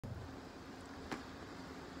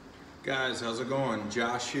Guys, how's it going?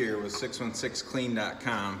 Josh here with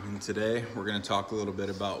 616clean.com, and today we're going to talk a little bit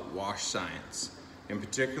about wash science. In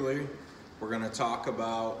particular, we're going to talk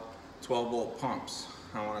about 12-volt pumps.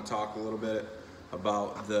 I want to talk a little bit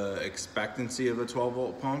about the expectancy of a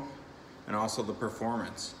 12-volt pump and also the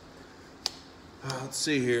performance. Let's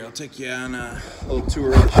see here, I'll take you on a little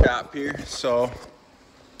tour of the shop here. So,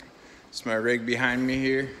 it's my rig behind me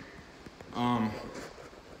here.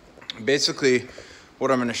 Basically, what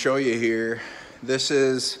I'm going to show you here, this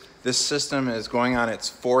system is going on its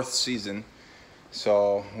 4th season.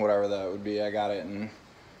 So whatever that would be, I got it in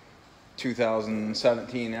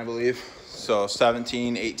 2017, I believe. So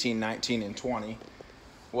 17, 18, 19, and 20.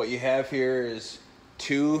 What you have here is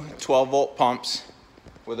two 12-volt pumps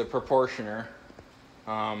with a proportioner.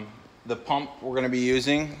 The pump we're going to be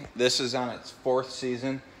using, this is on its 4th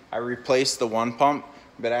season. I replaced the one pump,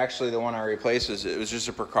 but actually the one I replaced it was just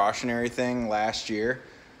a precautionary thing last year.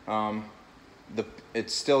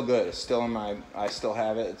 It's still good. It's still I still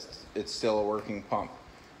have it. It's still a working pump.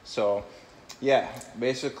 So yeah,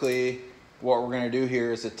 basically what we're going to do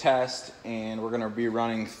here is a test, and we're going to be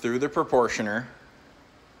running through the proportioner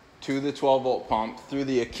to the 12-volt pump through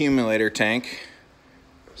the accumulator tank.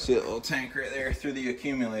 See that little tank right there? Through the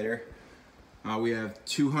accumulator. We have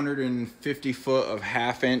 250 foot of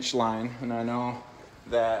 1/2 inch line, and I know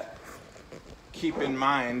that, keep in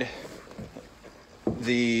mind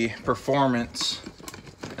the performance,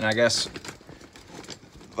 and I guess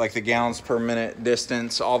like the gallons per minute,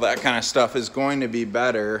 distance, all that kind of stuff is going to be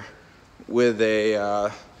better with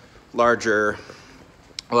a larger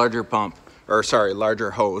pump, or sorry,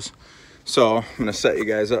 larger hose. So I'm gonna set you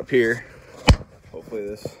guys up here. Hopefully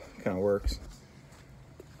this kind of works.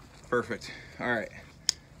 Perfect. All right,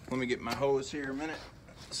 let me get my hose here a minute.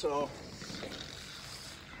 So,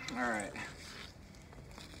 all right,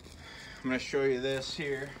 I'm going to show you this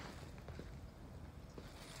here.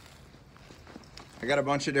 I got a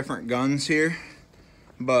bunch of different guns here,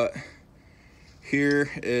 but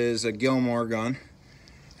here is a Gilmore gun,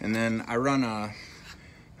 and then I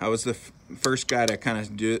was the first guy to kind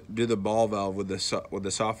of do the ball valve with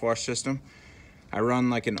the soft wash system. I run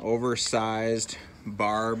like an oversized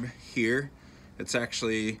barb here. It's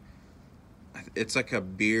like a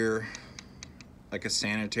beer, like a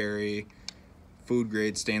sanitary food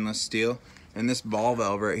grade stainless steel. And this ball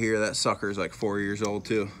valve right here, that sucker's like 4 years old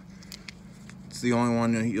too. It's the only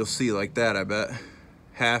one you'll see like that, I bet.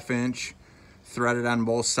 1/2 inch, threaded on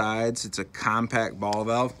both sides. It's a compact ball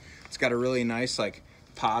valve. It's got a really nice, like,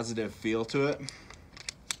 positive feel to it.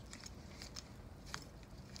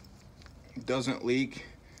 It doesn't leak.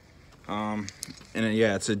 And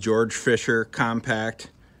yeah, it's a George Fisher compact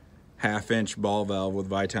 1/2 inch ball valve with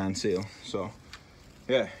Viton seal. So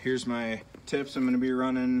yeah, here's my tips. I'm going to be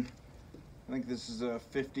running, I think this is a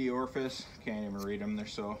 50 orifice. Can't even read them, they're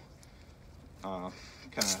so kind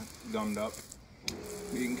of gummed up.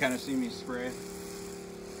 You can kind of see me spray.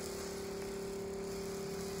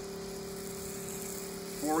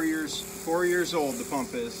 4 years old the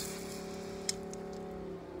pump is.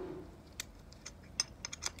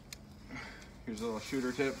 Here's a little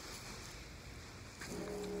shooter tip.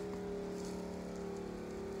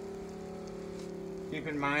 Keep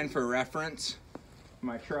in mind, for reference,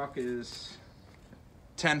 my truck is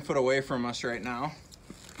 10 foot away from us right now,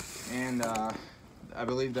 and I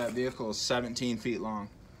believe that vehicle is 17 feet long.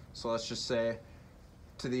 So let's just say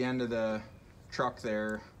to the end of the truck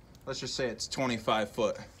there, let's just say it's 25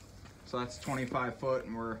 foot. So that's 25 foot,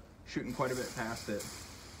 and we're shooting quite a bit past it.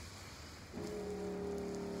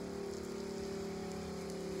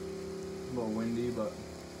 A little windy, but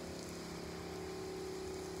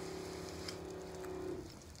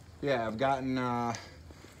yeah, I've gotten, I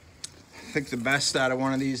think the best out of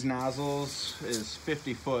one of these nozzles is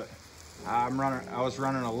 50 foot. I was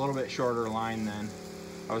running a little bit shorter line then.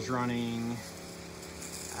 I was running,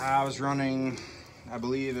 I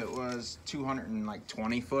believe it was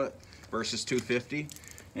 220 foot versus 250.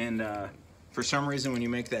 And for some reason, when you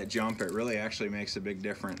make that jump, it really actually makes a big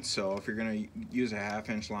difference. So if you're gonna use a 1/2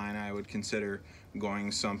 inch line, I would consider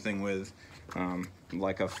going something with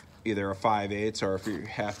like either a 5/8, or if you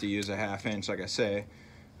have to use a 1/2 inch, like I say,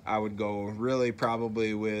 I would go really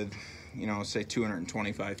probably with, you know, say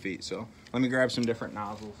 225 feet. So let me grab some different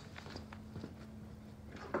nozzles.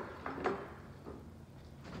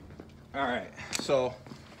 All right, so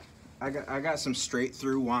I got some straight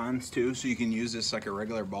through wands too, so you can use this like a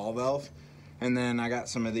regular ball valve. And then I got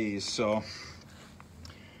some of these, so,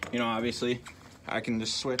 you know, obviously I can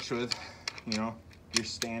just switch with, you know, your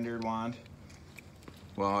standard wand.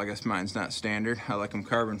 Well, I guess mine's not standard. I like them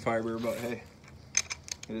carbon fiber, but hey,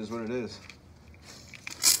 it is what it is.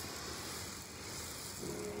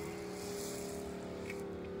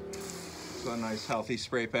 So a nice healthy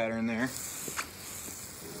spray pattern there.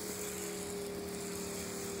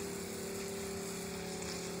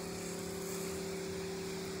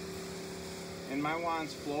 And my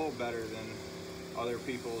wands flow better than other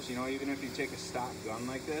people's, you know, even if you take a stock gun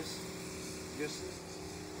like this, just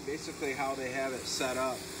basically how they have it set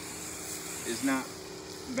up is not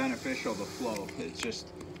beneficial to flow. It's just,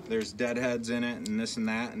 there's deadheads in it and this and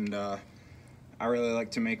that, and I really like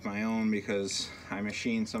to make my own because I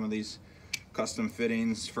machine some of these custom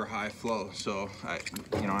fittings for high flow, so I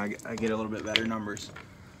get a little bit better numbers.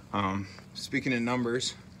 Speaking of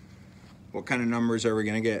numbers, what kind of numbers are we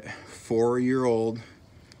gonna get? 4-year-old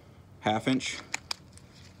 1/2-inch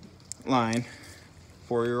line,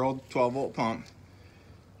 4-year-old 12-volt pump,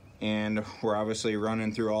 and we're obviously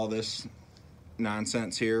running through all this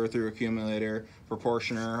nonsense here through accumulator,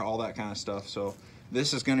 proportioner, all that kind of stuff. So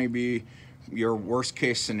this is going to be your worst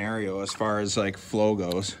case scenario as far as like flow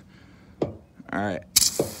goes. All right,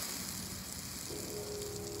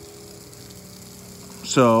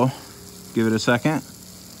 so give it a second.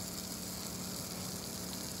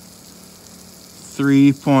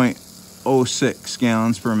 3.06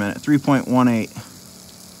 gallons per minute, 3.18.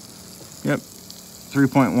 Yep,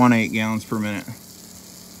 3.18 gallons per minute.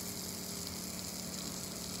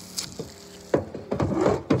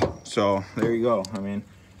 So there you go. I mean,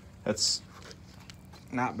 that's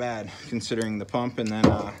not bad considering the pump. And then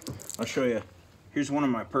I'll show you. Here's one of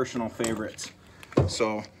my personal favorites.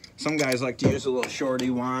 So some guys like to use a little shorty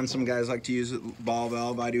wand. Some guys like to use a ball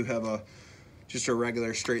valve. I do have just a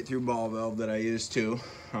regular straight through ball valve that I use too.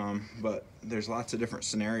 But there's lots of different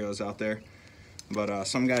scenarios out there. But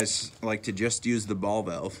some guys like to just use the ball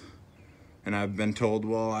valve. And I've been told,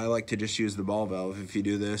 well, I like to just use the ball valve. If you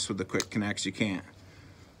do this with the quick connects, you can't.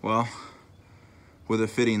 Well, with a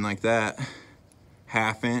fitting like that,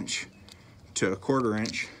 1/2 inch to 1/4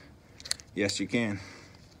 inch, yes, you can.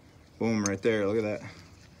 Boom, right there, look at that.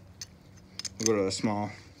 We'll go to a small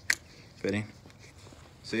fitting.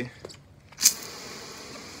 See?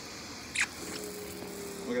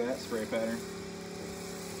 Look at that spray pattern.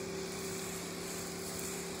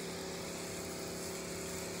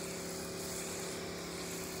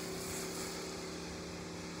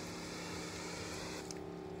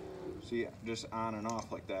 See, just on and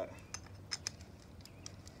off like that.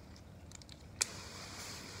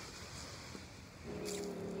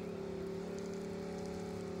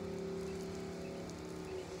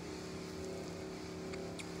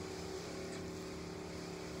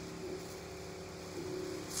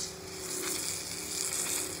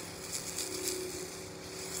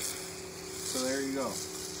 So there you go.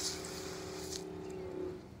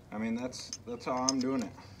 I mean, that's how I'm doing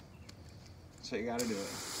it. So you gotta do it.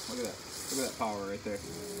 Look at that. Look at that power right there.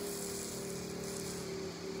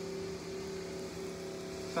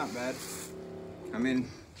 It's not bad. I mean,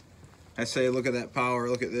 I say look at that power,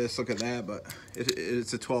 look at this, look at that, but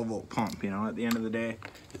it's a 12-volt pump, you know. At the end of the day,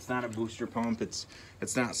 it's not a booster pump. It's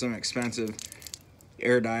not some expensive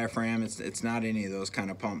air diaphragm. It's not any of those kind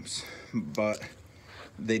of pumps, but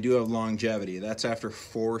they do have longevity. That's after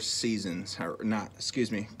 4 seasons, or not, excuse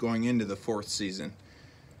me, going into the 4th season.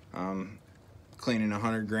 Cleaning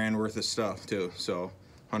 100 grand worth of stuff too, so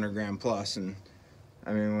 100 grand plus. And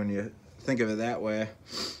I mean, when you think of it that way,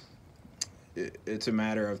 it's a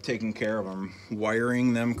matter of taking care of them,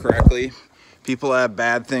 wiring them correctly. People have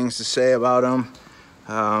bad things to say about them.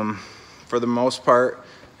 For the most part,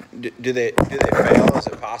 do they fail? Is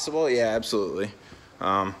it possible? Yeah, absolutely.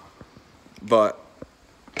 But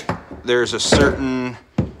there's a certain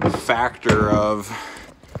factor of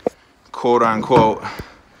quote unquote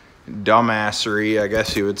dumbassery, I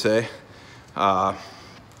guess you would say, that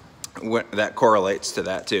correlates to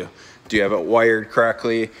that too. Do you have it wired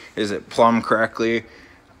correctly? Is it plumbed correctly?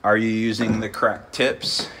 Are you using the correct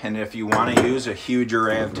tips? And if you want to use a huge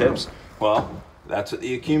array of tips, well, that's what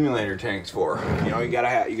the accumulator tank's for. You know, you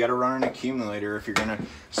gotta run an accumulator if you're gonna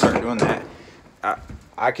start doing that.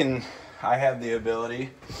 I have the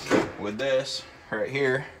ability with this right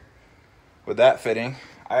here, with that fitting,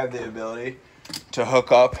 I have the ability to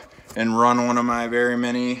hook up and run one of my very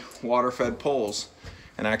many water-fed poles.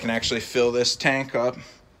 And I can actually fill this tank up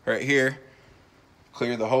right here,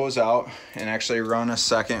 clear the hose out, and actually run a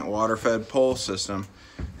second water-fed pole system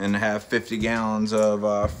and have 50 gallons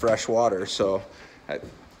of fresh water. So,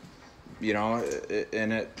 you know,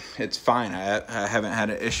 it's fine. I haven't had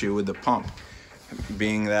an issue with the pump,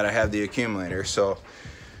 being that I have the accumulator. So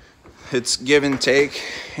it's give and take,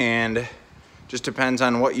 and just depends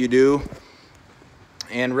on what you do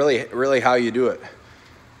and really how you do it.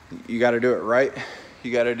 You got to do it right.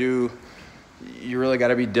 You really got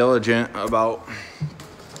to be diligent about,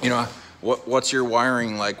 you know, What's your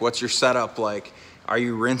wiring like? What's your setup like? Are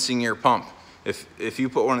you rinsing your pump? If you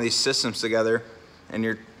put one of these systems together and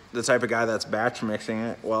you're the type of guy that's batch mixing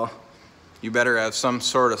it, well, you better have some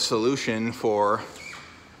sort of solution for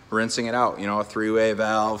rinsing it out, you know, a 3-way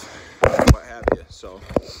valve, what have you. So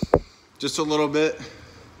just a little bit,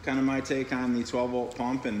 kind of my take on the 12-volt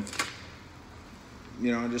pump, and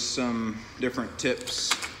you know, just some different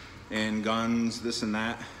tips and guns, this and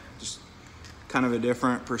that, just kind of a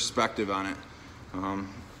different perspective on it.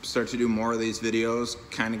 Start to do more of these videos,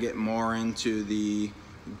 kind of get more into the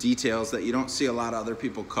details that you don't see a lot of other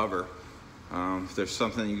people cover. If there's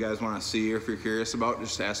something you guys want to see or if you're curious about,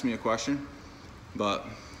 just ask me a question. But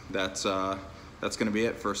that's going to be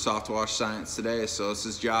it for Soft Wash Science today. So this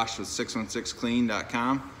is Josh with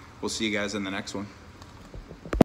 616clean.com. We'll see you guys in the next one.